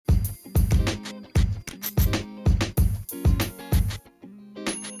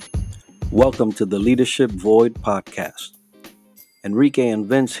Welcome to the Leadership Void podcast. Enrique and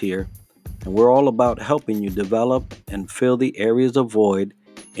Vince here, and we're all about helping you develop and fill the areas of void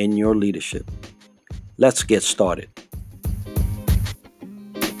in your leadership. Let's get started.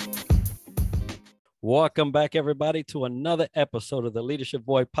 Welcome back, everybody, to another episode of the Leadership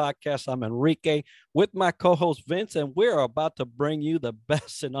Void podcast. I'm Enrique with my co-host Vince, and we're about to bring you the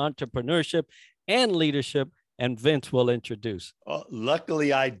best in entrepreneurship and leadership. And Vince will introduce.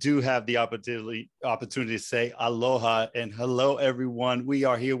 Luckily, I do have the opportunity to say aloha and hello, everyone. We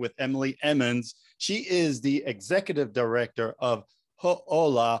are here with Emily Emmons. She is the executive director of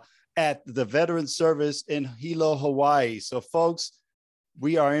Hoʻōla at the Veterans Service in Hilo, Hawaii. So, folks,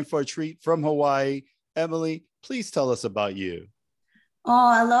 we are in for a treat from Hawaii. Emily, please tell us about you.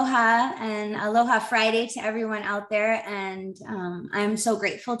 Oh, aloha and aloha Friday to everyone out there. And I'm so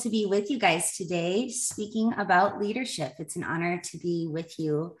grateful to be with you guys today, speaking about leadership. It's an honor to be with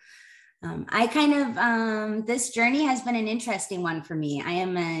you. This journey has been an interesting one for me. I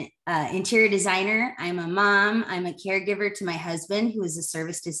am an interior designer. I'm a mom. I'm a caregiver to my husband, who is a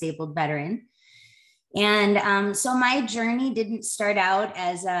service disabled veteran. And so my journey didn't start out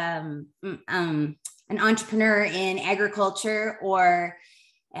as an entrepreneur in agriculture or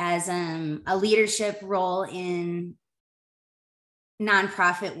as a leadership role in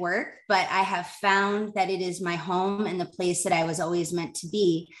nonprofit work, but I have found that it is my home and the place that I was always meant to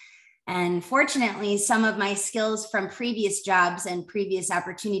be. And fortunately, some of my skills from previous jobs and previous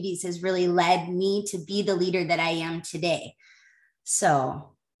opportunities has really led me to be the leader that I am today.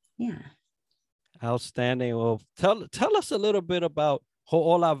 So, yeah. Outstanding. Well, tell us a little bit about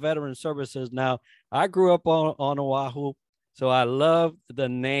Hoʻōla Veteran Services. Now, I grew up on Oahu, so I love the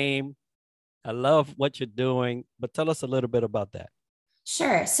name. I love what you're doing, but tell us a little bit about that.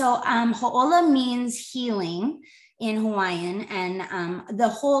 Sure. So Hoʻōla means healing in Hawaiian, and the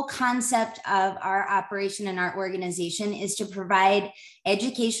whole concept of our operation and our organization is to provide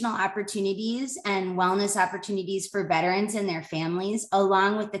educational opportunities and wellness opportunities for veterans and their families,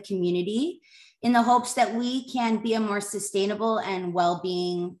 along with the community, in the hopes that we can be a more sustainable and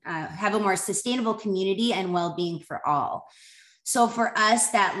well-being, have a more sustainable community and well-being for all. So for us,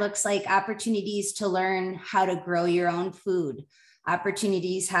 that looks like opportunities to learn how to grow your own food,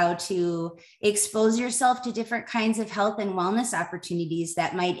 opportunities how to expose yourself to different kinds of health and wellness opportunities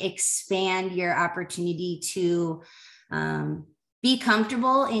that might expand your opportunity to be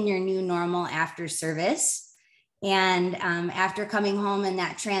comfortable in your new normal after service. And after coming home, and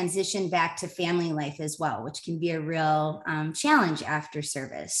that transition back to family life as well, which can be a real challenge after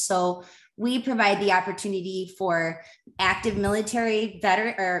service. So we provide the opportunity for active military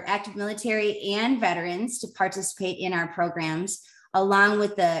and veterans to participate in our programs, along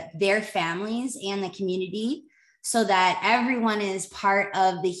with their families and the community, so that everyone is part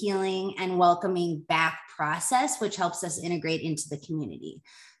of the healing and welcoming back process, which helps us integrate into the community.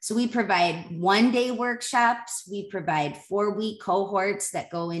 So we provide one-day workshops. We provide 4-week cohorts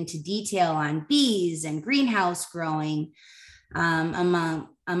that go into detail on bees and greenhouse growing, among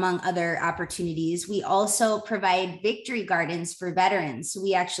other opportunities. We also provide victory gardens for veterans. So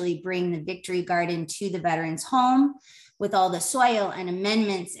we actually bring the victory garden to the veteran's home with all the soil and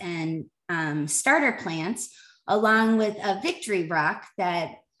amendments and starter plants, along with a victory rock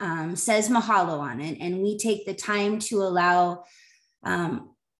that says mahalo on it. And we take the time to allow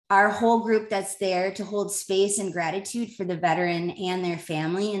our whole group that's there to hold space and gratitude for the veteran and their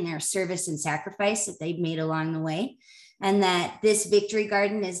family and their service and sacrifice that they've made along the way. And that this victory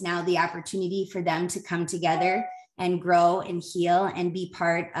garden is now the opportunity for them to come together and grow and heal and be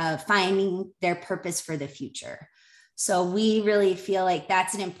part of finding their purpose for the future. So we really feel like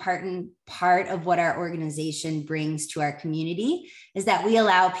that's an important part of what our organization brings to our community, is that we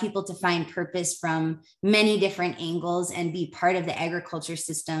allow people to find purpose from many different angles and be part of the agriculture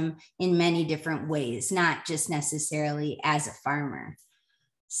system in many different ways, not just necessarily as a farmer.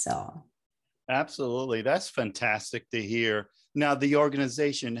 So. Absolutely. That's fantastic to hear. Now, the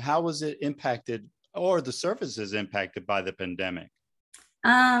organization, how was it impacted, or the services impacted by the pandemic?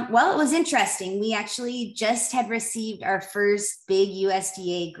 Well, it was interesting. We actually just had received our first big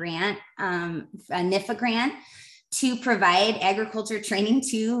USDA grant, a NIFA grant, to provide agriculture training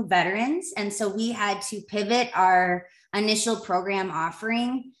to veterans. And so we had to pivot our initial program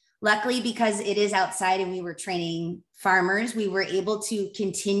offering. Luckily, because it is outside and we were training farmers, we were able to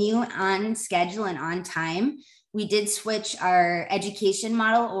continue on schedule and on time. We did switch our education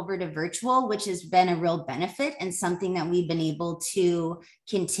model over to virtual, which has been a real benefit and something that we've been able to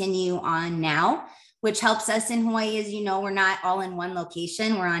continue on now, which helps us in Hawaii. As you know, we're not all in one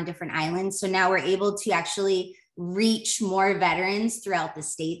location, we're on different islands. So now we're able to actually reach more veterans throughout the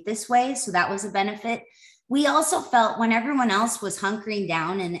state this way. So that was a benefit. We also felt when everyone else was hunkering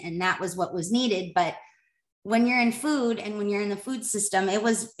down, and that was what was needed. But when you're in food and when you're in the food system, it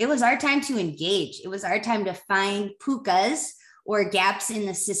was our time to engage. It was our time to find pukas or gaps in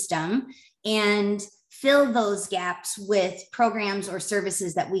the system and fill those gaps with programs or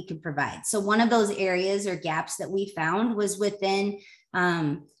services that we could provide. So one of those areas or gaps that we found was within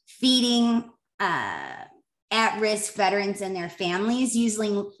feeding at-risk veterans and their families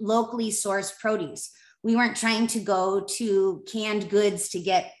using locally sourced produce. We weren't trying to go to canned goods to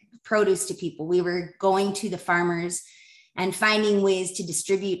get produce to people. We were going to the farmers and finding ways to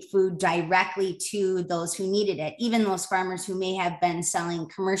distribute food directly to those who needed it, even those farmers who may have been selling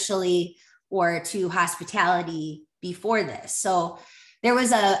commercially or to hospitality before this. So there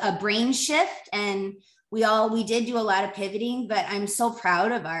was a brain shift, and we did do a lot of pivoting, but I'm so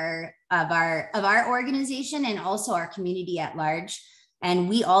proud of our organization and also our community at large. And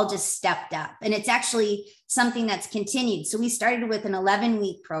we all just stepped up, and it's actually something that's continued. So we started with an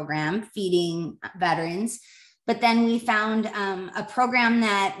 11-week program feeding veterans, but then we found a program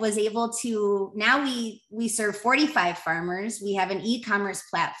that was able to, now we serve 45 farmers. We have an e-commerce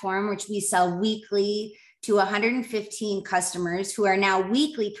platform, which we sell weekly to 115 customers who are now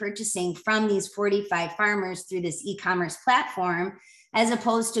weekly purchasing from these 45 farmers through this e-commerce platform, as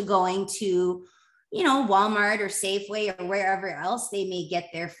opposed to going to, Walmart or Safeway or wherever else they may get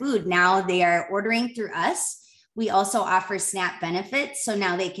their food. Now they are ordering through us. We also offer SNAP benefits. So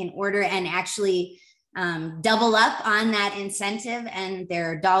now they can order and actually double up on that incentive, and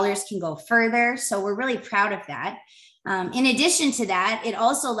their dollars can go further. So we're really proud of that. In addition to that, it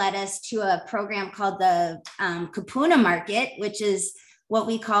also led us to a program called the Kupuna Market, which is what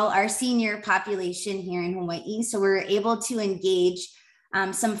we call our senior population here in Hawaii. So we're able to engage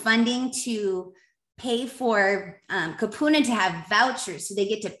some funding to pay for Kupuna to have vouchers. So they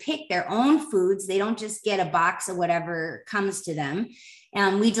get to pick their own foods. They don't just get a box of whatever comes to them.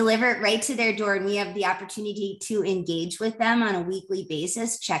 We deliver it right to their door, and we have the opportunity to engage with them on a weekly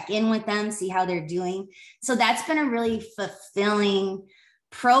basis, check in with them, see how they're doing. So that's been a really fulfilling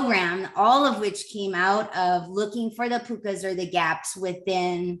program, all of which came out of looking for the pukas or the gaps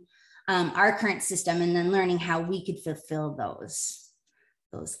within our current system, and then learning how we could fulfill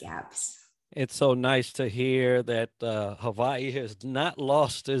those gaps. It's so nice to hear that Hawaii has not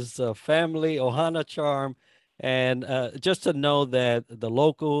lost its family Ohana charm, and just to know that the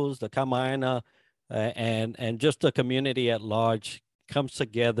locals, the Kamaina, and just the community at large comes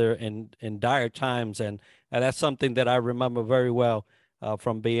together in dire times, and that's something that I remember very well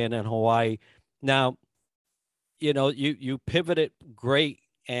from being in Hawaii. Now, you pivoted great,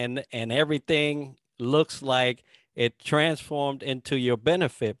 and everything looks like it transformed into your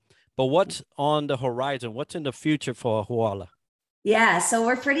benefit. But what's on the horizon? What's in the future for Hoʻōla? Yeah, so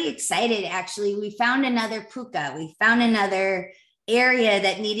we're pretty excited, actually. We found another puka. We found another area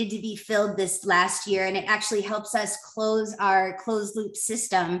that needed to be filled this last year, and it actually helps us close our closed loop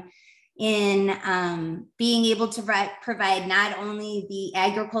system in being able to provide not only the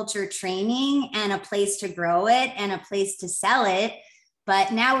agriculture training and a place to grow it and a place to sell it,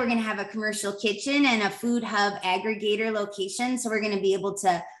 but now we're going to have a commercial kitchen and a food hub aggregator location. So we're going to be able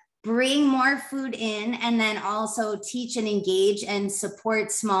to bring more food in, and then also teach and engage and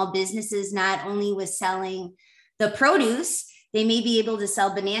support small businesses, not only with selling the produce. They may be able to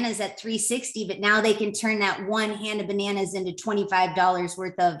sell bananas at $3.60, but now they can turn that one hand of bananas into $25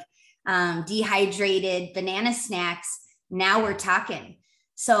 worth of dehydrated banana snacks. Now we're talking.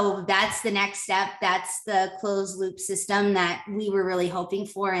 So that's the next step. That's the closed loop system that we were really hoping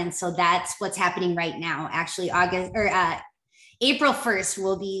for. And so that's what's happening right now. Actually, April 1st,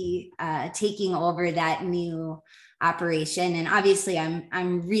 we'll be taking over that new operation. And obviously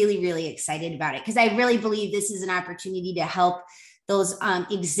I'm really, really excited about it, because I really believe this is an opportunity to help those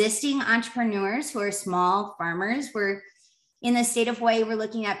existing entrepreneurs who are small farmers. We're in the state of Hawaii, we're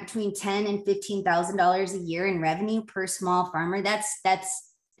looking at between $10,000 and $15,000 a year in revenue per small farmer. That's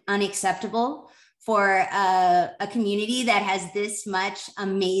unacceptable for a community that has this much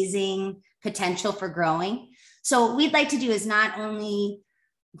amazing potential for growing. So what we'd like to do is not only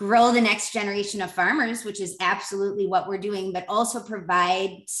grow the next generation of farmers, which is absolutely what we're doing, but also provide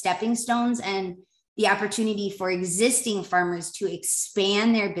stepping stones and the opportunity for existing farmers to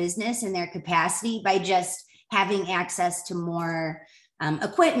expand their business and their capacity by just having access to more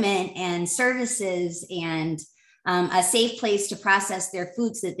equipment and services and a safe place to process their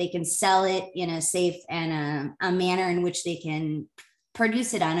food so that they can sell it in a safe and a manner in which they can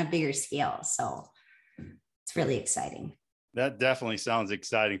produce it on a bigger scale. So it's really exciting. That definitely sounds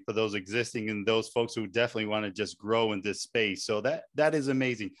exciting for those existing and those folks who definitely want to just grow in this space. So that is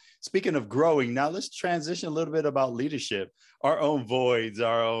amazing. Speaking of growing, now let's transition a little bit about leadership, our own voids,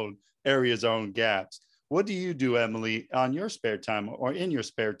 our own areas, our own gaps. What do you do, Emily, on your spare time or in your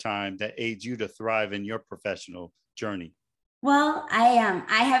spare time that aids you to thrive in your professional journey? Well, I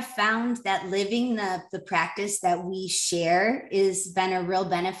have found that living the practice that we share has been a real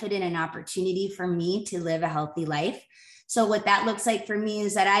benefit and an opportunity for me to live a healthy life. So what that looks like for me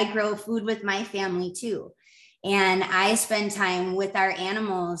is that I grow food with my family too. And I spend time with our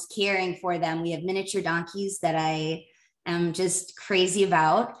animals, caring for them. We have miniature donkeys that I am just crazy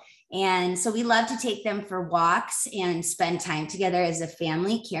about. And so we love to take them for walks and spend time together as a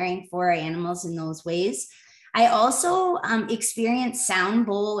family, caring for our animals in those ways. I also experienced sound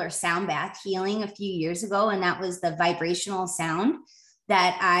bowl or sound bath healing a few years ago, and that was the vibrational sound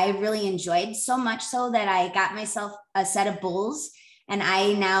that I really enjoyed, so much so that I got myself a set of bowls. And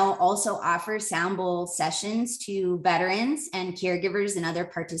I now also offer sound bowl sessions to veterans and caregivers and other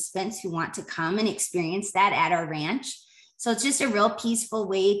participants who want to come and experience that at our ranch. So it's just a real peaceful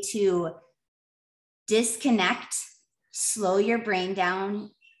way to disconnect, slow your brain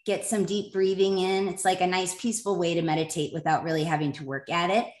down, get some deep breathing in. It's like a nice, peaceful way to meditate without really having to work at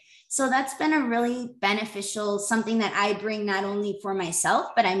it. So that's been a really beneficial, something that I bring not only for myself,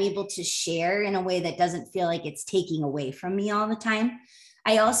 but I'm able to share in a way that doesn't feel like it's taking away from me all the time.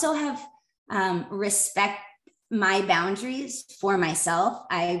 I also have respect my boundaries for myself.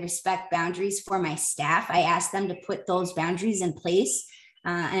 I respect boundaries for my staff. I ask them to put those boundaries in place.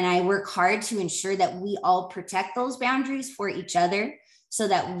 And I work hard to ensure that we all protect those boundaries for each other, so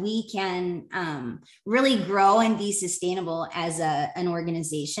that we can really grow and be sustainable as an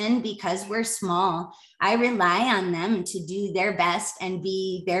organization. Because we're small, I rely on them to do their best and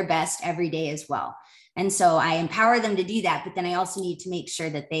be their best every day as well. And so I empower them to do that, but then I also need to make sure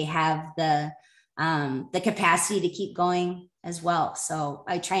that they have the capacity to keep going as well. So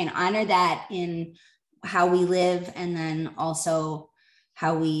I try and honor that in how we live, and then also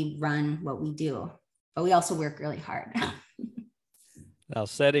how we run what we do. But we also work really hard. Now,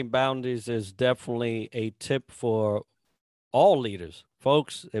 setting boundaries is definitely a tip for all leaders.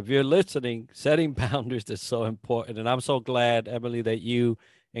 Folks, if you're listening, setting boundaries is so important. And I'm so glad, Emily, that you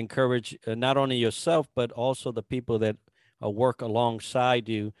encourage not only yourself, but also the people that work alongside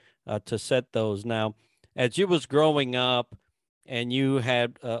you to set those. Now, as you was growing up and you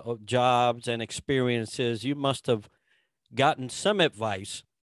had jobs and experiences, you must have gotten some advice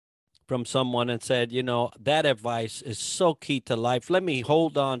from someone and said, you know, that advice is so key to life. Let me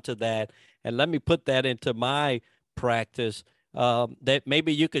hold on to that and let me put that into my practice, that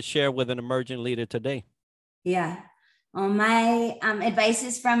maybe you could share with an emerging leader today. Yeah. Well, my advice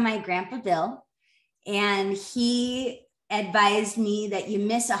is from my grandpa Bill, and he advised me that you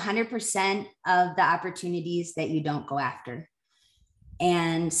miss 100% of the opportunities that you don't go after.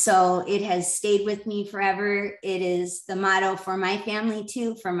 And so it has stayed with me forever. It is the motto for my family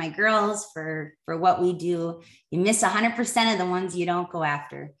too, for my girls, for what we do. You miss 100% of the ones you don't go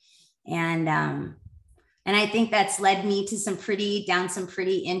after. And I think that's led me to down some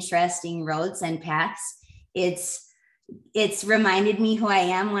pretty interesting roads and paths. It's reminded me who I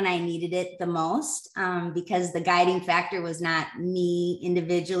am when I needed it the most, because the guiding factor was not me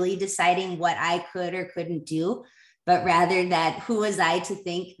individually deciding what I could or couldn't do, but rather that who was I to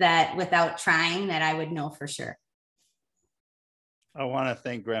think that without trying that I would know for sure. I want to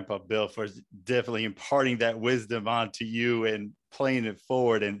thank Grandpa Bill for definitely imparting that wisdom onto you and playing it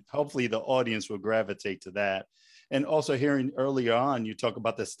forward. And hopefully the audience will gravitate to that. And also hearing earlier on, you talk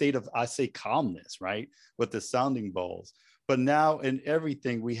about the state of, I say, calmness, right? With the sounding bowls. But now in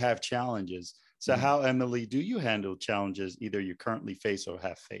everything, we have challenges. So how, Emily, do you handle challenges either you currently face or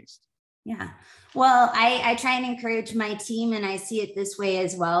have faced? Yeah. Well, I try and encourage my team, and I see it this way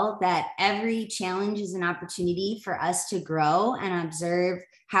as well, that every challenge is an opportunity for us to grow and observe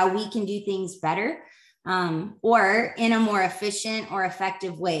how we can do things better, or in a more efficient or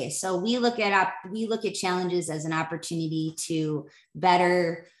effective way. So we look at challenges as an opportunity to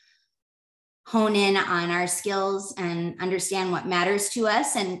better hone in on our skills and understand what matters to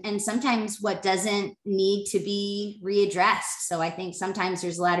us, and sometimes what doesn't need to be readdressed. So I think sometimes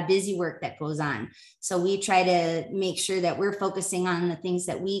there's a lot of busy work that goes on. So we try to make sure that we're focusing on the things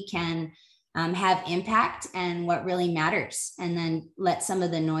that we can have impact and what really matters, and then let some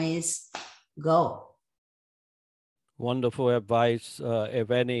of the noise go. Wonderful advice. If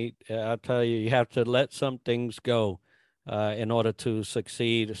any, I'll tell you, you have to let some things go in order to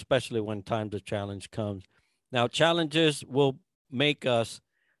succeed, especially when times of challenge comes. Now, challenges will make us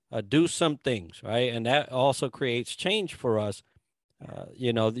do some things, right? And that also creates change for us.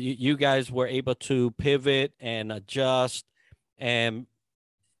 You guys were able to pivot and adjust and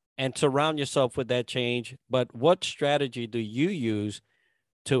surround yourself with that change. But what strategy do you use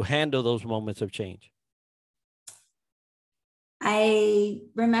to handle those moments of change? I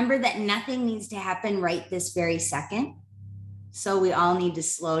remember that nothing needs to happen right this very second. So we all need to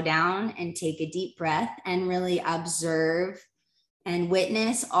slow down and take a deep breath and really observe and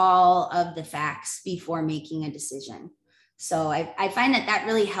witness all of the facts before making a decision. So I find that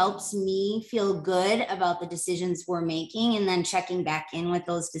really helps me feel good about the decisions we're making and then checking back in with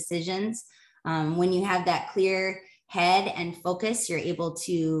those decisions. When you have that clear head and focus, you're able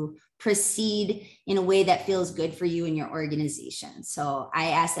to proceed in a way that feels good for you and your organization. So I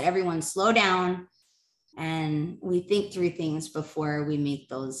ask that everyone slow down and we think through things before we make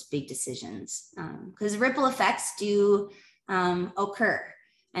those big decisions, because ripple effects do occur.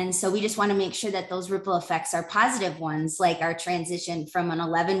 And so we just want to make sure that those ripple effects are positive ones, like our transition from an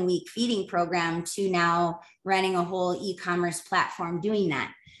 11-week feeding program to now running a whole e-commerce platform doing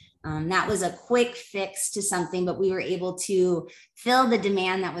that. That was a quick fix to something, but we were able to fill the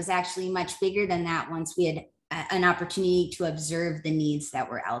demand that was actually much bigger than that once we had an opportunity to observe the needs that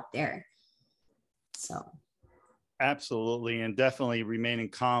were out there. So. Absolutely. And definitely remaining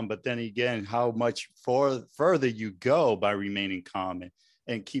calm. But then again, how much further you go by remaining calm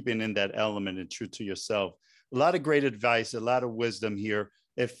and keeping in that element and true to yourself. A lot of great advice, a lot of wisdom here.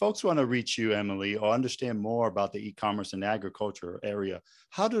 If folks want to reach you, Emily, or understand more about the e-commerce and agriculture area,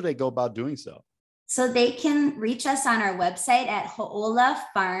 how do they go about doing so? So they can reach us on our website at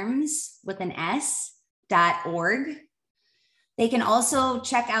hoolafarms.org. They can also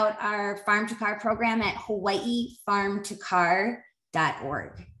check out our Farm to Car program at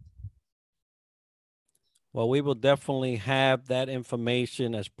hawaiifarmtocar.org. Well, we will definitely have that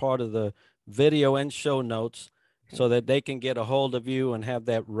information as part of the video and show notes so that they can get a hold of you and have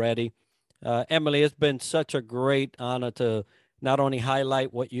that ready. Emily, it's been such a great honor to not only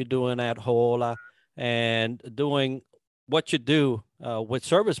highlight what you're doing at Hoʻōla and doing what you do with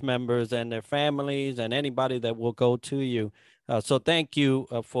service members and their families and anybody that will go to you. So thank you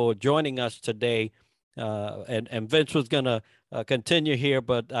for joining us today. And Vince was going to continue here,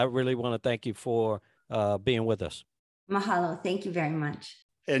 but I really want to thank you for being with us. Mahalo. Thank you very much.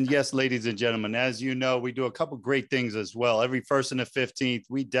 And yes, ladies and gentlemen, as you know, we do a couple great things as well. Every 1st and the 15th,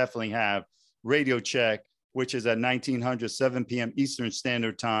 we definitely have Radio Check, which is at 1900, 7 p.m. Eastern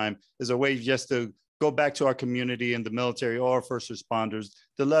Standard Time. Is a way just to go back to our community and the military or first responders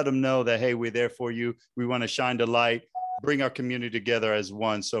to let them know that, hey, we're there for you. We want to shine the light, bring our community together as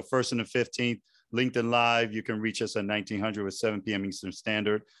one. So 1st and the 15th, LinkedIn Live, you can reach us at 1900 with 7 p.m. Eastern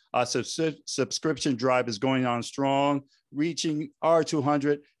Standard. Our subscription drive is going on strong, reaching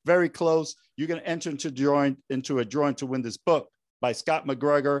R200, very close. You're going to enter into a drawing to win this book by Scott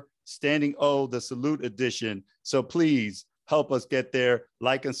McGregor, Standing O, the Salute Edition. So please help us get there,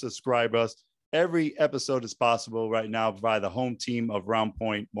 like and subscribe us. Every episode is possible right now by the home team of Round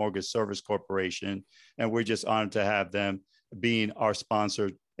Point Mortgage Service Corporation. And we're just honored to have them being our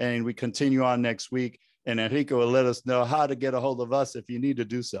sponsor. And we continue on next week. And Enrique will let us know how to get a hold of us if you need to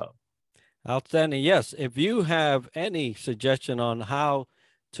do so. Outstanding. Yes. If you have any suggestion on how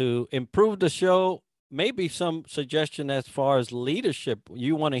to improve the show, maybe some suggestion as far as leadership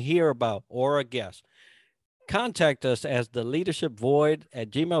you want to hear about or a guest, contact us as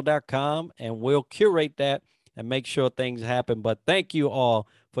theleadershipvoid@gmail.com and we'll curate that and make sure things happen. But thank you all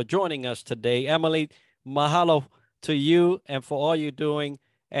for joining us today. Emily, mahalo to you and for all you're doing,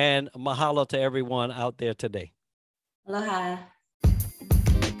 and mahalo to everyone out there today. Aloha.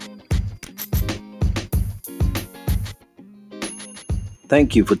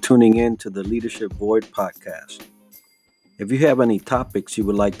 Thank you for tuning in to the Leadership Void podcast. If you have any topics you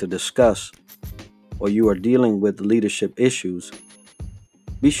would like to discuss, or you are dealing with leadership issues,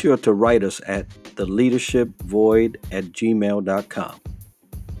 be sure to write us at theleadershipvoid@gmail.com.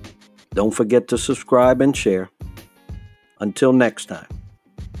 Don't forget to subscribe and share. Until next time.